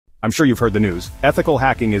I'm sure you've heard the news. Ethical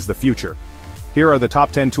hacking is the future. Here are the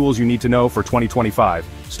top 10 tools you need to know for 2025,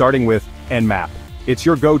 starting with Nmap. It's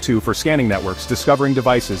your go-to for scanning networks, discovering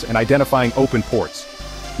devices, and identifying open ports.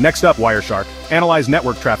 Next up, Wireshark. Analyze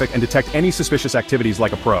network traffic and detect any suspicious activities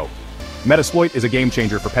like a pro. Metasploit is a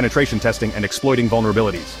game-changer for penetration testing and exploiting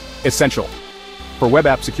vulnerabilities. Essential. For web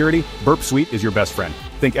app security, Burp Suite is your best friend.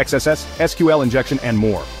 Think XSS, SQL injection, and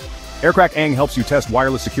more. Aircrack-ng helps you test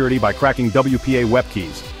wireless security by cracking WPA web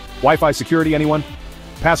keys. Wi-Fi security, anyone?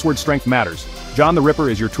 Password strength matters. John the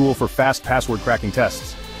Ripper is your tool for fast password cracking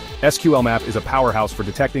tests. SQLmap is a powerhouse for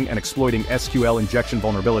detecting and exploiting SQL injection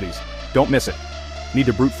vulnerabilities. Don't miss it. Need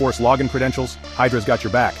to brute force login credentials? Hydra's got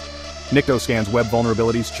your back. Nikto scans web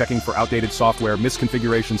vulnerabilities, checking for outdated software,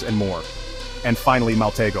 misconfigurations, and more. And finally,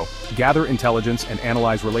 Maltego. Gather intelligence and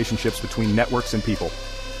analyze relationships between networks and people.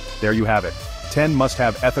 There you have it. 10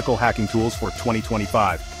 must-have ethical hacking tools for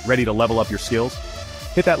 2025. Ready to level up your skills?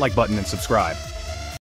 Hit that like button and subscribe.